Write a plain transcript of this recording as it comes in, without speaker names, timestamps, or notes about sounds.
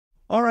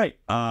All right.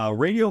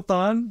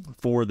 Radiothon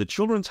for the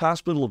Children's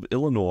Hospital of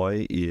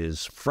Illinois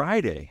is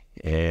Friday,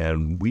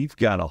 and we've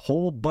got a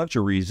whole bunch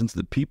of reasons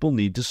that people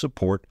need to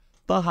support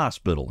the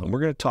hospital, and we're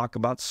going to talk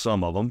about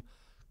some of them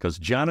because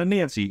John and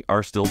Nancy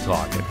are still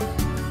talking.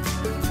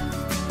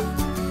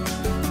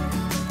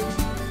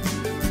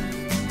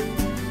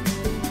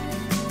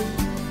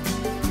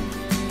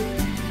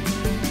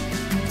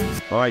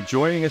 All right,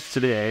 joining us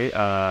today,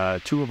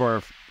 two of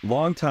our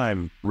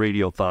longtime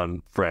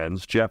Radiothon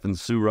friends, Jeff and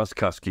Sue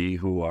Ruskuski,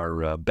 who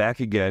are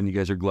back again. You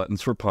guys are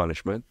gluttons for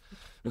punishment.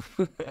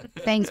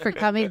 Thanks for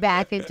coming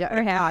back and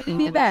having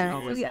me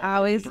back. We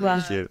always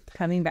love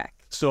coming back.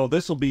 So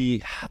this will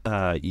be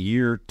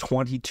year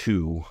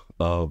 22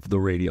 of the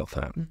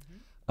Radiothon.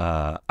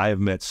 I have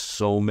met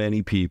so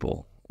many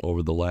people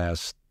over the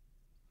last,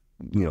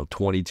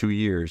 22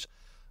 years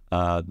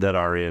that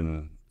are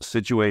in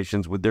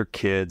situations with their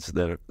kids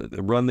that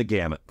run the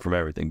gamut from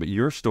everything. But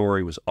your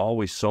story was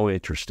always so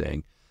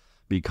interesting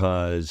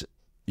because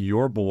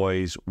your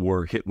boys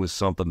were hit with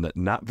something that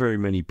not very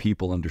many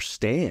people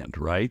understand,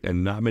 right?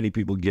 And not many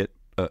people get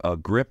a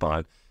grip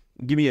on.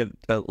 Give me a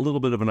little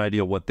bit of an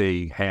idea of what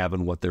they have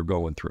and what they're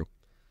going through.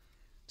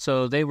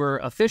 So they were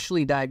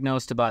officially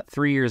diagnosed about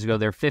 3 years ago.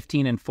 They're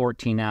 15 and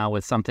 14 now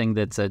with something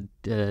that's a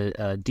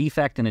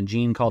defect in a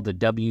gene called the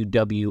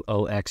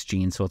WWOX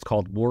gene. So it's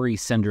called worry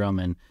syndrome.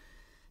 And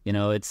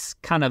it's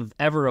kind of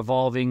ever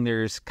evolving.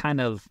 There's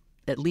kind of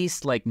at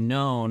least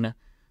known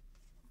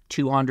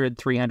 200,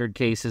 300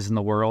 cases in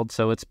the world.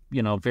 So it's,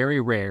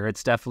 very rare.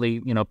 It's definitely,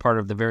 part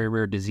of the very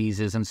rare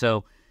diseases. And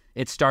so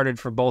it started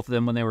for both of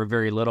them when they were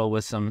very little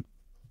with some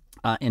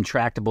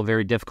intractable,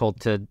 very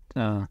difficult to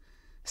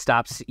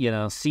stop,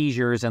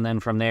 seizures. And then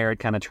from there, it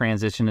kind of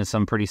transitioned to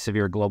some pretty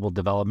severe global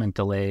development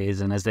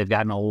delays. And as they've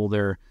gotten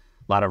older,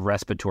 a lot of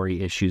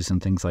respiratory issues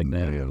and things like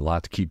that. Yeah, a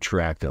lot to keep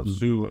track of.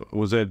 Sue,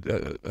 was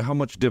that how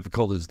much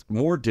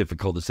more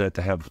difficult is that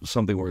to have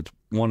something where it's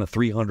 1 of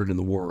 300 in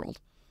the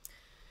world?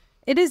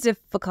 It is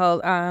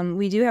difficult.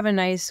 We do have a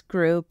nice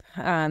group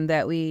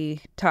that we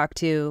talk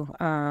to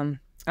on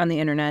the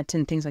internet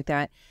and things like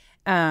that.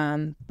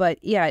 But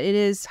yeah, it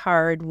is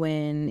hard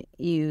when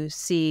you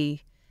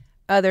see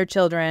other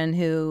children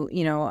who,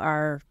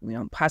 are,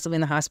 possibly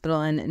in the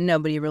hospital and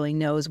nobody really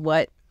knows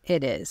what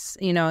it is,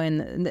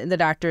 and the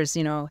doctors,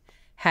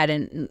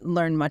 hadn't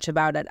learned much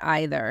about it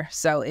either.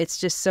 So it's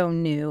just so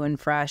new and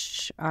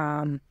fresh.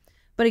 But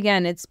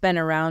again, it's been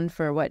around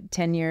for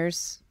 10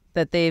 years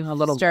that they've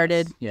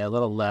started. Less. Yeah, a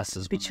little less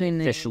is between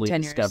when they officially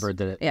discovered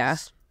that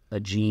it's a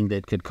gene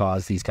that could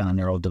cause these kind of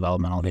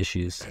neurodevelopmental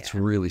issues. That's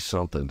really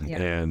something.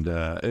 Yeah. And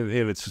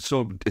it's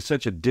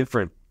such a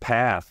different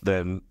path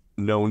than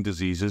known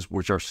diseases,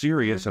 which are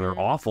serious and are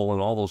awful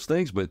and all those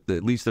things, but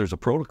at least there's a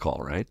protocol,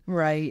 right?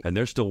 Right. And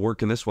they're still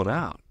working this one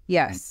out.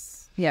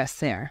 Yes. Yes,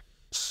 they are.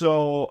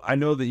 So I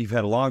know that you've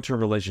had a long-term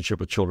relationship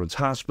with Children's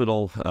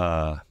Hospital.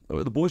 The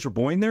boys were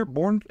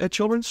born at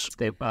Children's?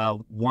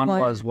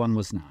 One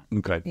was not.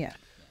 Okay. Yeah.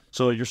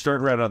 So you're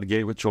starting right out of the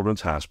gate with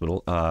Children's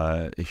Hospital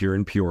here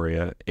in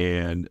Peoria,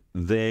 and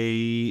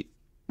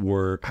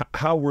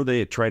how were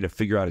they trying to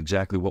figure out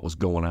exactly what was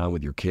going on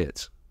with your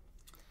kids?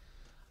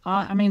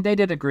 They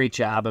did a great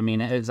job.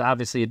 It's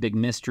obviously a big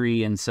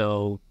mystery, and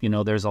so,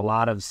 there's a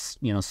lot of,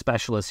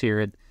 specialists here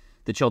at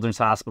the Children's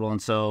Hospital,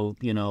 and so,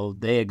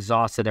 they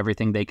exhausted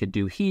everything they could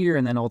do here,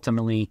 and then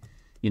ultimately,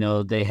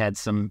 they had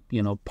some,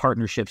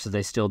 partnerships that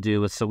they still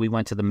do. So we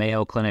went to the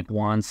Mayo Clinic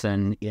once,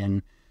 and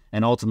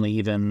ultimately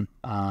even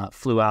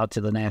flew out to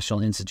the National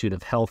Institute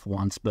of Health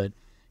once, but,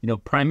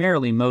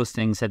 primarily most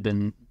things had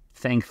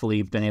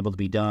thankfully been able to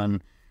be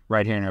done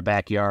right here in our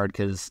backyard,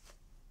 because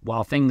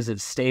while things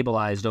have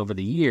stabilized over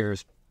the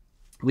years,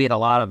 we had a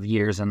lot of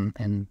years in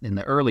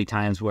the early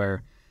times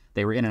where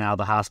they were in and out of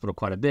the hospital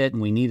quite a bit,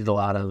 and we needed a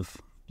lot of,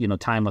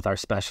 time with our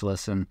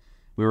specialists. And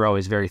we were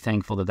always very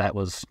thankful that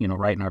was,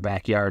 right in our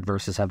backyard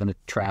versus having to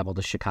travel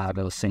to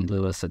Chicago, St.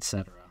 Louis, et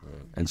cetera.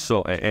 And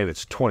so, and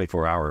it's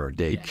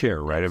 24-hour-a-day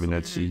care, right?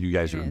 That's, you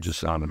guys are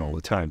just on it all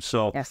the time.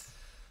 So yes.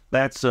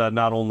 That's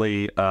not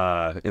only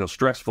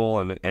stressful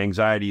and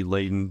anxiety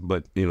laden,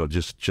 but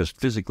just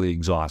physically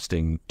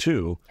exhausting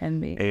too.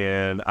 Can be.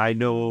 And I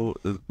know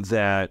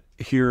that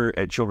here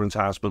at Children's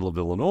Hospital of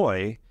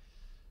Illinois,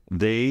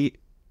 they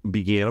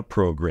began a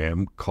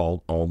program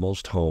called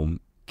Almost Home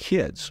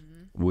Kids,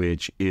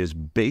 which is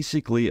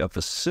basically a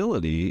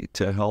facility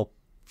to help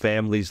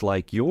families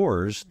like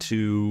yours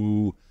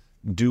to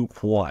do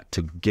what?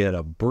 To get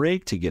a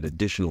break, to get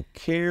additional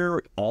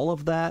care, all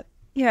of that?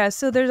 Yeah,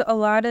 so there's a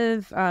lot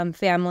of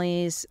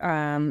families,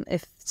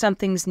 if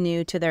something's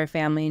new to their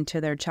family and to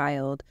their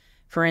child,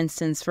 for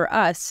instance, for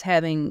us,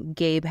 having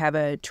Gabe have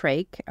a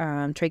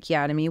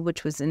tracheotomy,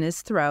 which was in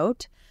his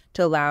throat,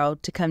 to allow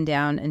to come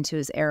down into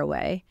his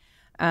airway.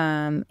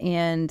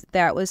 And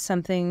that was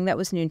something that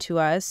was new to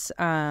us.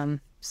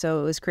 So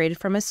it was created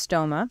from a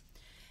stoma.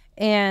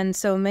 And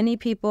so many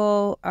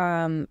people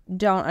don't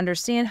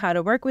understand how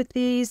to work with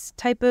these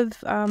type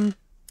of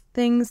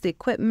things, the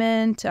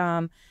equipment,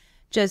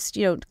 just,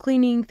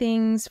 cleaning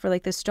things for the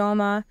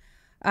stoma.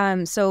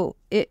 So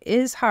it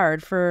is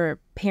hard for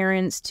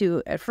parents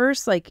to at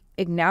first like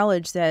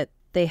acknowledge that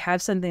they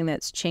have something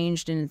that's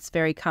changed and it's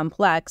very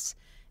complex.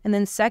 And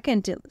then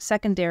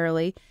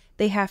secondarily,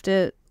 they have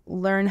to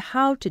learn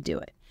how to do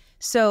it.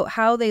 So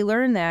how they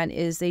learn that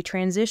is they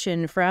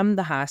transition from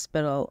the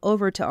hospital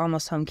over to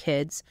Almost Home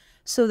Kids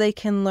so they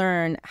can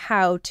learn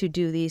how to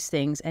do these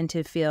things and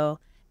to feel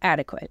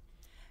adequate.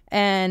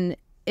 And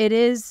it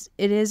is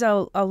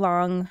a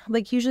long,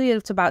 like usually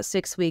it's about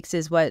 6 weeks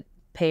is what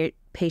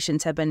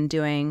patients have been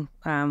doing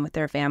with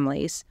their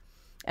families.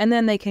 And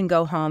then they can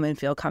go home and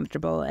feel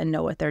comfortable and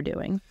know what they're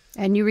doing.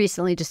 And you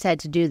recently just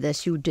had to do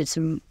this. You did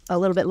a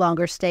little bit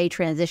longer stay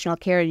transitional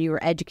care, and you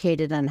were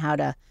educated on how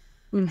to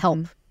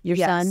help your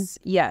son.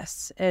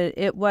 Yes,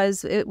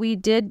 we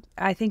did.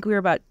 I think we were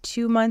about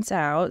 2 months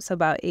out, so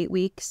about 8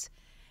 weeks,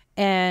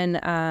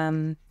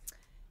 and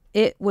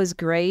it was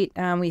great.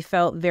 We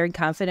felt very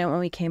confident when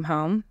we came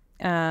home.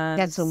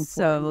 That's so important,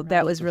 so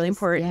that was really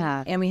important.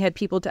 Yeah. And we had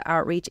people to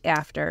outreach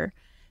after.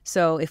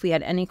 So if we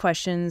had any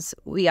questions,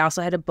 we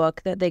also had a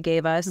book that they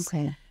gave us.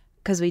 Okay.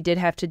 Because we did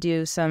have to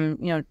do some,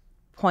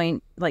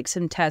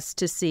 some tests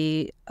to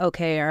see,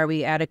 okay, are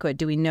we adequate?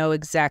 Do we know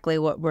exactly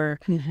what we're,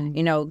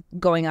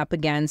 going up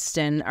against,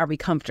 and are we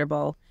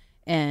comfortable?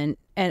 And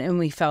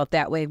we felt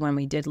that way when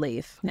we did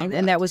leave,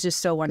 and that was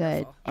just so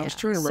wonderful. I was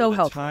trying to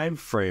remember the time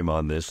frame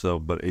on this though,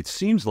 but it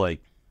seems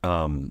like,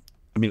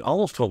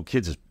 Almost Home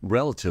Kids is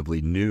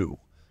relatively new.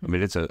 I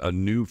mean, it's a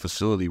new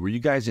facility. Were you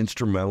guys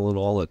instrumental at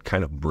all at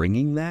kind of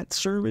bringing that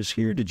service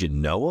here? Did you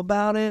know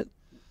about it?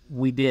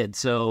 We did.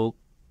 So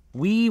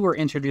we were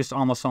introduced to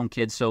Almost Home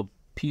Kids. So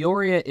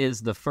Peoria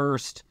is the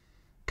first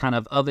kind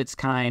of its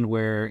kind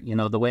where,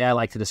 the way I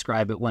like to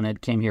describe it when it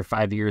came here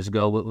 5 years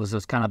ago, it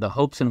was kind of the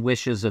hopes and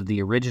wishes of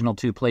the original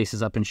two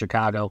places up in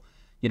Chicago.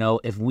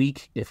 If we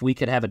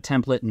could have a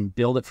template and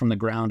build it from the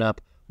ground up,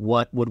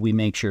 what would we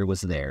make sure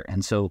was there?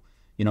 And so,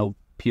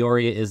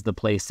 Peoria is the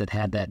place that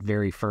had that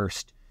very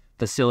first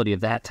facility of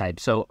that type.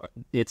 So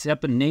it's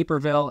up in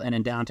Naperville and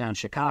in downtown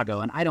Chicago.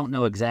 And I don't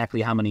know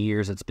exactly how many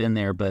years it's been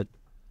there, but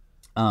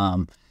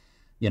I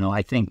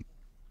think,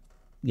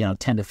 10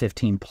 to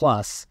 15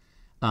 plus.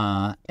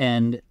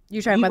 And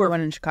you're talking about the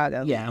one in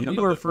Chicago. Yeah. And we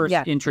were first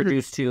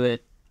introduced to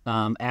it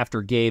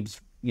after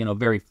Gabe's,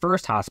 very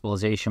first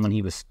hospitalization when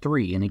he was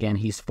 3. And again,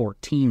 he's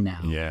 14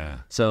 now. Yeah.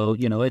 So,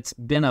 it's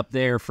been up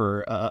there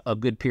for a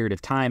good period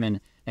of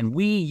time. And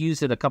we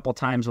used it a couple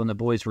times when the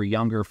boys were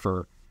younger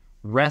for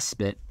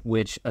respite,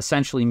 which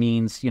essentially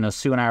means,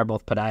 Sue and I are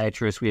both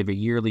podiatrists. We have a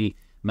yearly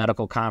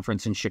medical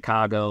conference in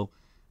Chicago.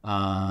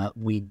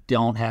 We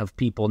don't have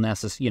people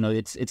necessarily,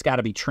 it's got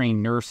to be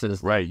trained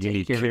nurses. Right. You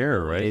need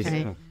care, right?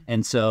 Yeah.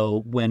 And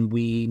so when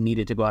we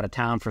needed to go out of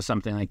town for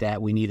something like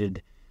that, we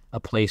needed a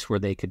place where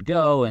they could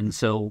go. And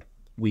so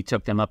we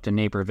took them up to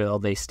Naperville.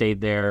 They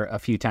stayed there a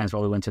few times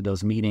while we went to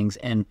those meetings.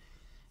 And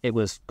it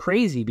was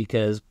crazy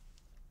because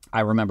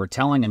I remember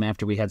telling them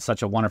after we had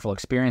such a wonderful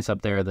experience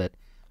up there that,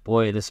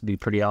 boy, this would be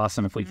pretty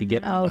awesome if we could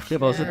get those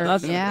with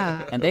us.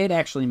 Yeah. And they had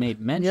actually made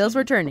mention. Wheels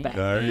were turning.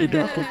 There you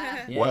go.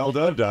 Well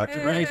done,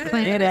 doctor. Right.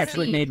 They had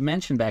actually made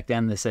mention back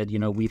then. They said,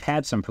 we've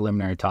had some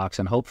preliminary talks,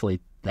 and hopefully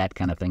that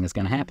kind of thing is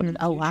going to happen.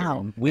 Oh, wow.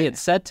 And we had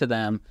said to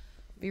them,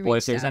 boy,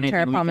 if there's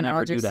anything we can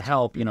ever do to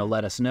help,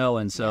 let us know.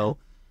 And so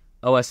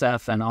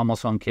OSF and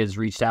Almost Home Kids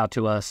reached out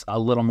to us a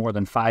little more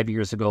than 5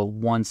 years ago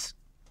once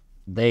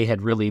they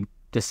had really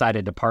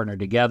decided to partner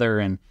together.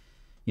 And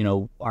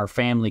our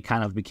family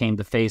kind of became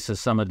the face of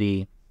some of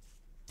the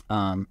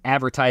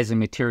advertising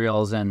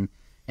materials and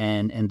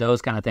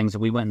those kind of things.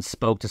 We went and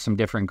spoke to some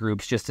different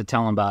groups just to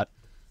tell them about,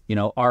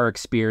 our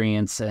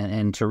experience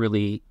and to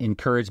really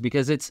encourage,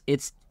 because it's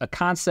a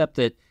concept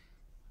that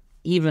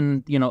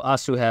even,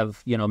 us who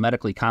have,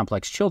 medically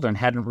complex children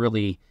hadn't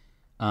really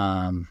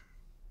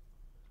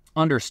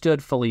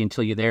understood fully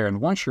until you're there.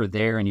 And once you're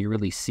there and you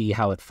really see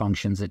how it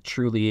functions, it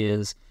truly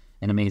is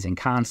an amazing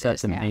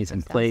concept, an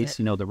amazing place.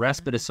 The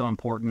respite is so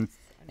important.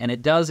 And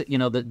it does,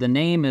 the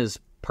name is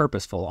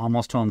purposeful,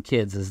 Almost Home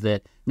Kids, is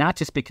that not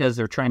just because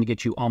they're trying to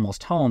get you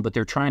almost home, but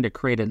they're trying to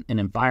create an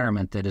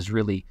environment that is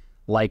really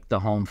like the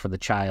home for the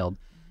child.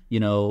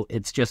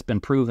 It's just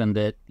been proven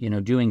that,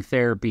 doing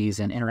therapies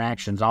and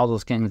interactions, all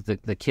those things,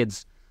 the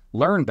kids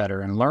learn better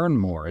and learn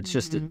more. It's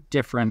just a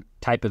different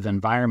type of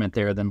environment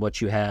there than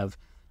what you have,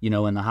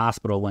 in the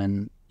hospital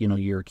when,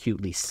 you're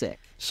acutely sick.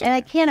 And I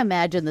can't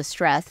imagine the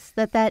stress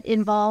that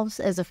involves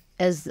as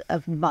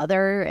a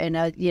mother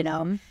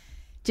and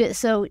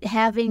so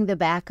having the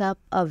backup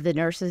of the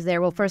nurses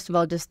there. Well, first of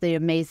all, just the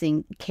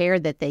amazing care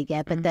that they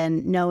get, but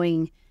then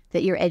knowing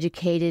that you're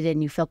educated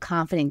and you feel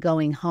confident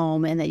going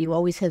home and that you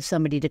always have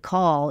somebody to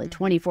call at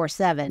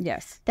 24/7.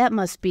 Yes. That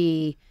must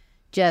be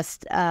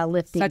just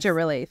lifting. Such a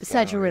relief.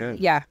 Such a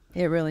relief. Yeah,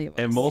 it really was.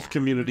 And most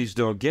communities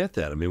don't get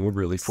that. I mean, we're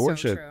really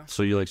fortunate. true.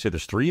 So you say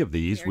there's 3 of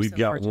these. We've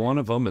got one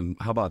of them, and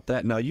how about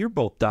that? Now, you're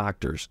both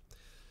doctors.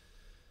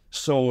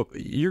 So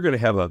you're going to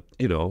have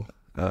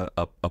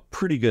a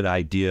pretty good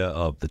idea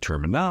of the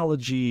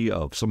terminology,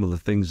 of some of the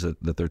things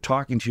that they're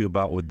talking to you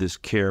about with this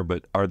care,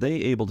 but are they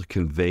able to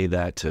convey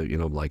that to,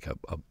 like a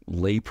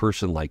lay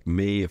person like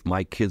me, if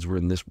my kids were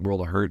in this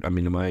world of hurt? I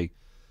mean,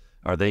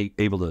 are they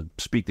able to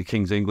speak the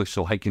King's English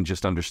so I can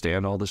just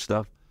understand all this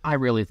stuff? I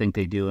really think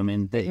they do. I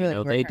mean, they do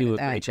a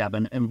great job.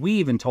 And we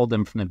even told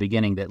them from the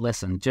beginning that,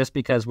 listen, just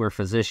because we're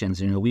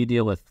physicians, we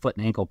deal with foot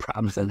and ankle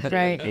problems.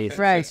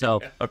 Right.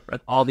 So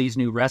all these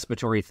new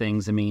respiratory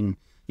things, I mean,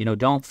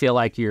 don't feel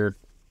like you're,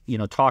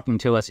 talking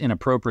to us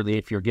inappropriately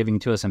if you're giving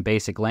to us in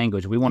basic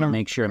language. We want to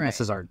make sure, and this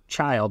is our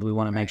child, we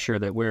want to make sure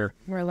that we're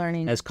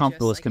learning as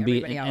comfortable as can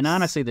be. And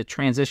honestly, the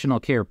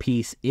transitional care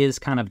piece is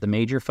kind of the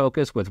major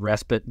focus, with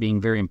respite being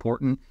very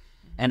important.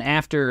 And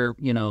after,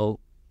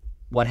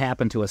 what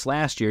happened to us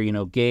last year,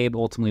 Gabe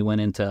ultimately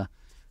went into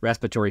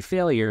respiratory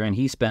failure, and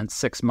he spent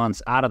 6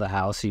 months out of the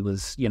house. He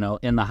was,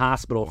 in the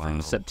hospital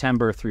from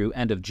September through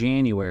end of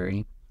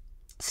January,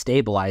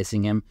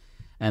 stabilizing him,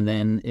 and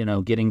then,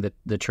 getting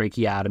the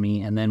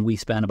tracheotomy. And then we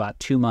spent about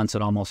 2 months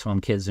at Almost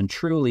Home Kids. And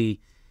truly,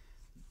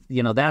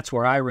 that's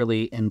where I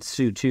really, and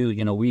Sue too,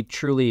 we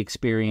truly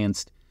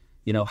experienced,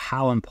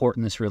 how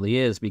important this really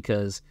is,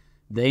 because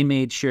they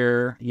made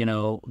sure,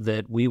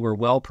 that we were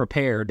well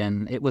prepared.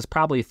 And it was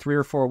probably 3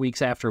 or 4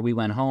 weeks after we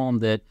went home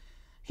that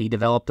he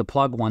developed a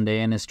plug one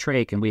day in his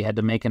trach, and we had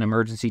to make an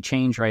emergency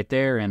change right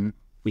there. And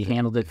we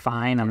handled it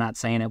fine. I'm not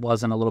saying it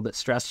wasn't a little bit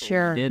stressful.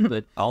 Sure. We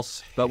did,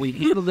 but we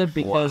handled it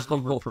because we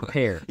were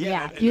prepared.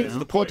 That's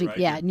the point,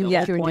 right?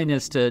 The point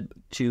is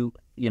to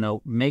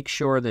make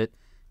sure that,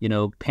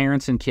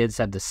 parents and kids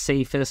have the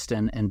safest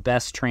and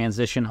best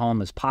transition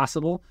home as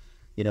possible.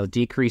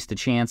 Decrease the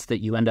chance that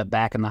you end up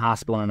back in the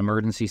hospital in an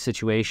emergency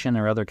situation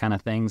or other kind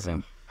of things.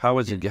 And how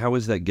is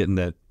that getting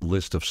that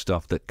list of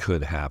stuff that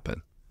could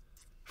happen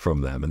from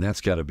them? And that's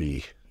got to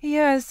be...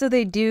 Yeah, so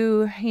they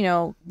do,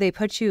 they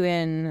put you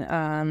in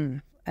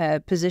a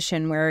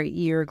position where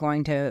you're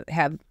going to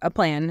have a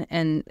plan,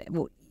 and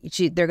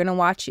they're going to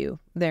watch you.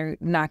 They're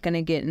not going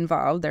to get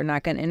involved. They're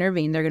not going to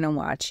intervene. They're going to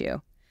watch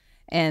you.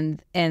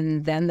 And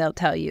then they'll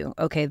tell you,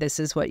 okay, this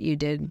is what you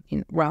did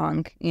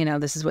wrong.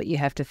 This is what you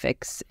have to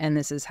fix, and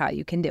this is how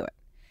you can do it.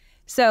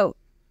 So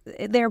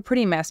they're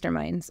pretty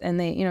masterminds, and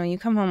they, you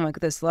come home with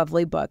this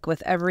lovely book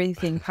with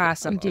everything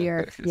possible.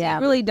 You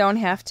really don't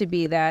have to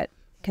be that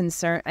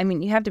concerned. I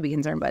mean, you have to be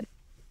concerned, but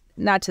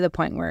not to the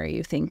point where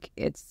you think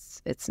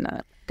it's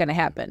not going to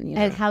happen.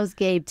 And how's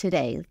Gabe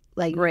today?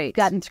 Like, great.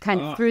 Gotten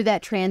kind of through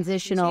that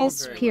transitional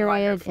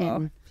period.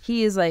 And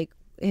he is like,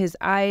 his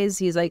eyes,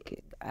 he's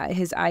like,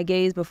 his eye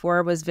gaze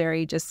before was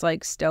very just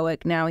like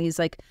stoic. Now he's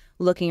like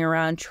looking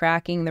around,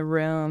 tracking the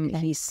room.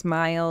 He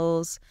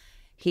smiles.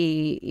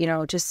 He,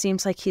 just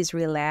seems like he's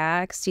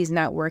relaxed. He's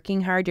not working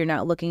hard. You're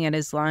not looking at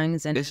his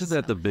lungs. And isn't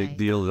that the big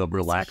deal of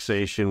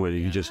relaxation, where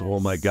you just, oh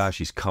my gosh,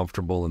 he's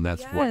comfortable, and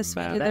that's what matters.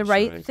 We did the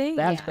right thing.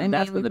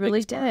 That's we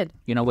really did.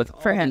 With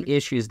all the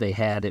issues they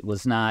had, it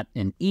was not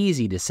an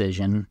easy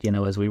decision,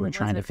 as we were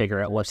trying to figure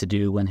out what to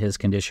do when his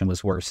condition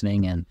was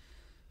worsening. And,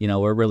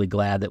 we're really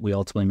glad that we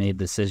ultimately made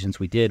the decisions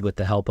we did with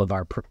the help of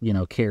our,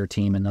 care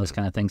team and those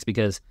kind of things,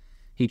 because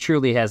he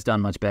truly has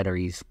done much better.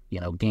 He's,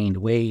 gained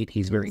weight.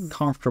 He's very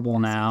comfortable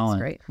now.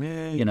 That's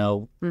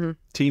and,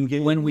 team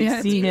game. When we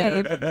see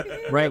him,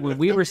 right, when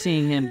we were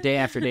seeing him day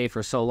after day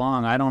for so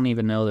long, I don't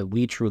even know that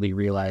we truly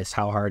realized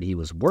how hard he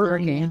was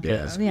working,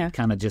 because we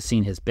kind of just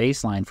seen his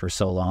baseline for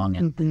so long.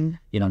 And,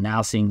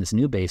 now seeing this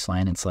new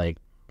baseline, it's like,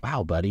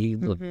 wow, buddy, you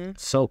look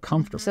so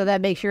comfortable. So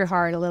that makes your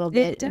heart a little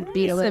bit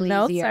beat a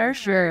little easier.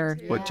 Sure.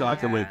 We're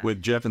talking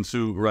with Jeff and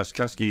Sue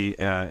Ruskowski,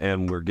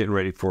 and we're getting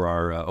ready for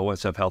our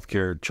OSF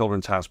Healthcare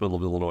Children's Hospital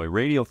of Illinois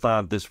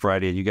Radiothon this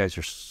Friday. You guys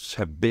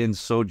have been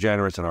so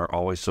generous and are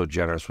always so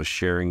generous with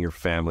sharing your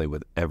family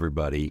with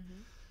everybody.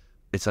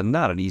 It's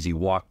not an easy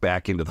walk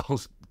back into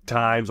those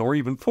times, or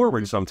even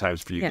forward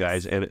sometimes for you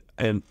guys.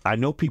 And I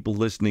know people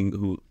listening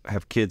who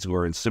have kids who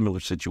are in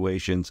similar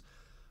situations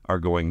are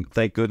going,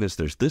 thank goodness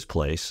there's this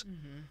place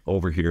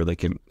over here that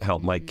can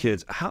help my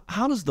kids.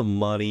 How does the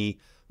money,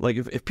 like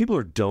if people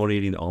are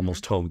donating to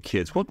Almost Home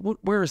Kids,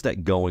 where is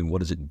that going?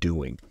 What is it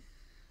doing?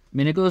 I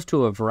mean, it goes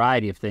to a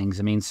variety of things.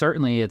 I mean,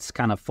 certainly it's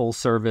kind of full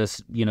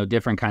service,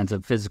 different kinds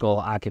of physical,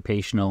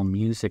 occupational,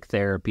 music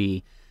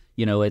therapy.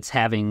 It's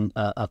having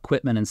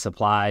equipment and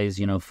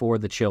supplies, for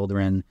the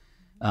children.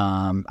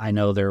 I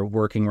know they're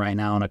working right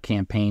now on a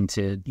campaign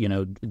to,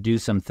 do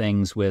some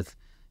things with,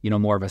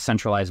 more of a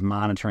centralized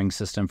monitoring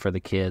system for the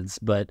kids.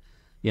 But,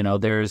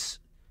 there's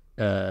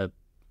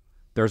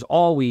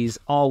always,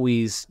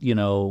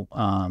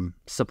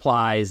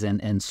 supplies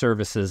and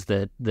services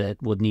that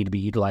would need to be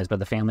utilized by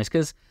the families.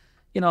 Because,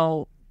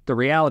 the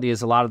reality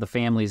is a lot of the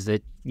families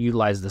that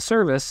utilize the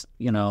service,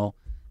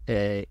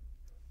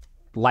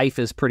 life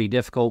is pretty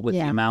difficult with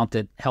the amount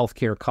that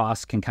healthcare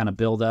costs can kind of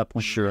build up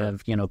when you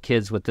have,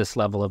 kids with this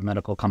level of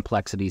medical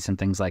complexities and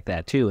things like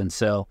that too. And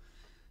so,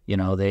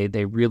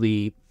 they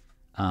really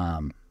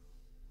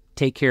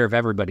take care of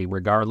everybody,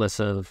 regardless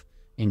of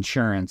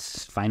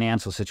insurance,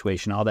 financial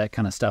situation, all that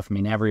kind of stuff. I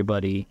mean,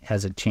 everybody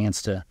has a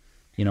chance to,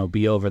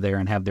 be over there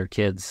and have their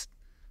kids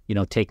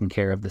taking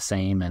care of the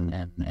same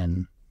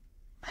and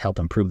help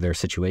improve their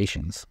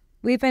situations.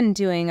 We've been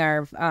doing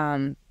our,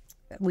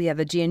 we have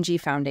the G&G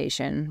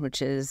Foundation,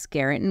 which is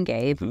Garrett and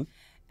Gabe. Mm-hmm.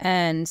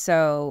 And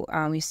so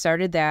we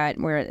started that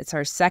where it's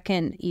our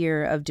second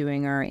year of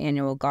doing our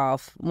annual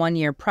golf. 1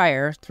 year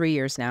prior, 3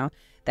 years now,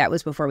 that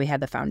was before we had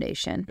the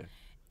foundation. Okay.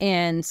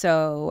 And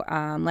so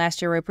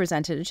last year we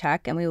presented a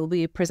check, and we will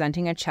be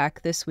presenting a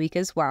check this week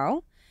as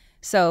well.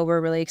 So we're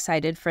really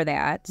excited for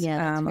that. Yeah,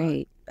 that's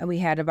great. We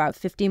had about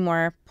 50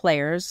 more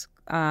players.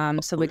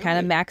 So we kind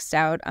of maxed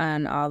out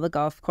on all the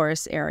golf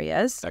course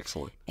areas.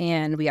 Excellent.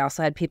 And we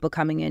also had people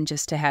coming in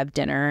just to have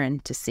dinner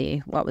and to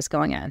see what was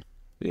going on.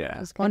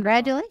 Yeah.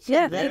 Congratulations.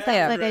 Yeah,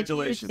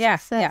 congratulations. Yeah,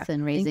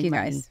 And raising thank you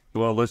money. guys.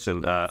 Well,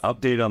 listen,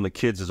 update on the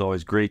kids is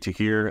always great to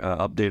hear.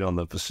 Update on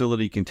the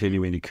facility,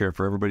 continuing to care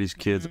for everybody's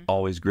kids,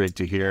 always great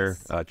to hear.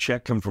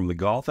 Check come from the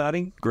golf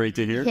outing, great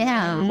to hear.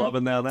 Yeah.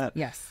 Loving that.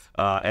 Yes.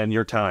 And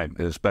your time,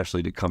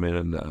 especially to come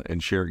in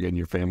and share again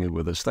your family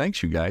with us.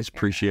 Thanks, you guys.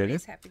 Appreciate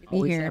it. Happy to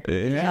be here.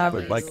 Yeah,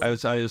 but like I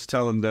was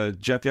telling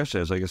Jeff yesterday,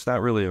 I was like, it's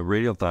not really a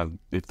radiothon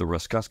if the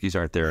Ruskowskis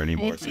aren't there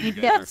anymore. So you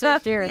Yeah, so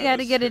you got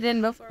to get it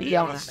in before.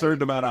 have a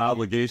certain amount of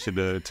obligation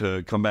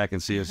to come back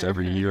and see us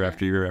every year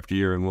after year after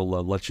year, and we'll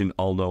let you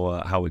all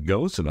know how it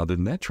goes. And other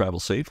than that, travel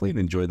safely and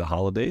enjoy the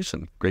holidays,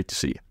 and great to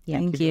see you. Yeah,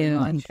 Thank you.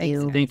 Thank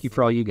you. Thank you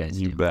for all you guys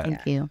do. You bet.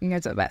 Thank you. You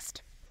guys are the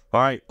best.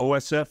 All right,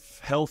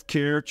 OSF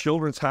Healthcare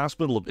Children's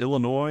Hospital of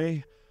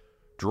Illinois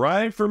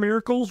Drive for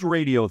Miracles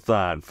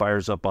Radiothon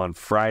fires up on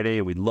Friday,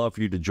 and we'd love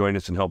for you to join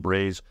us and help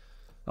raise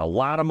a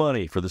lot of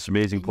money for this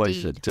amazing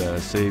place that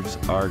saves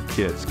our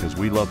kids, because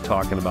we love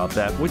talking about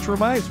that, which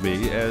reminds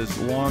me, as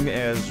long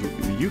as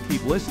you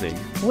keep listening,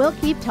 We'll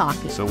keep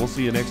talking. so we'll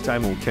see you next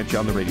time, and we'll catch you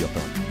on the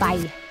Radiothon.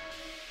 Bye.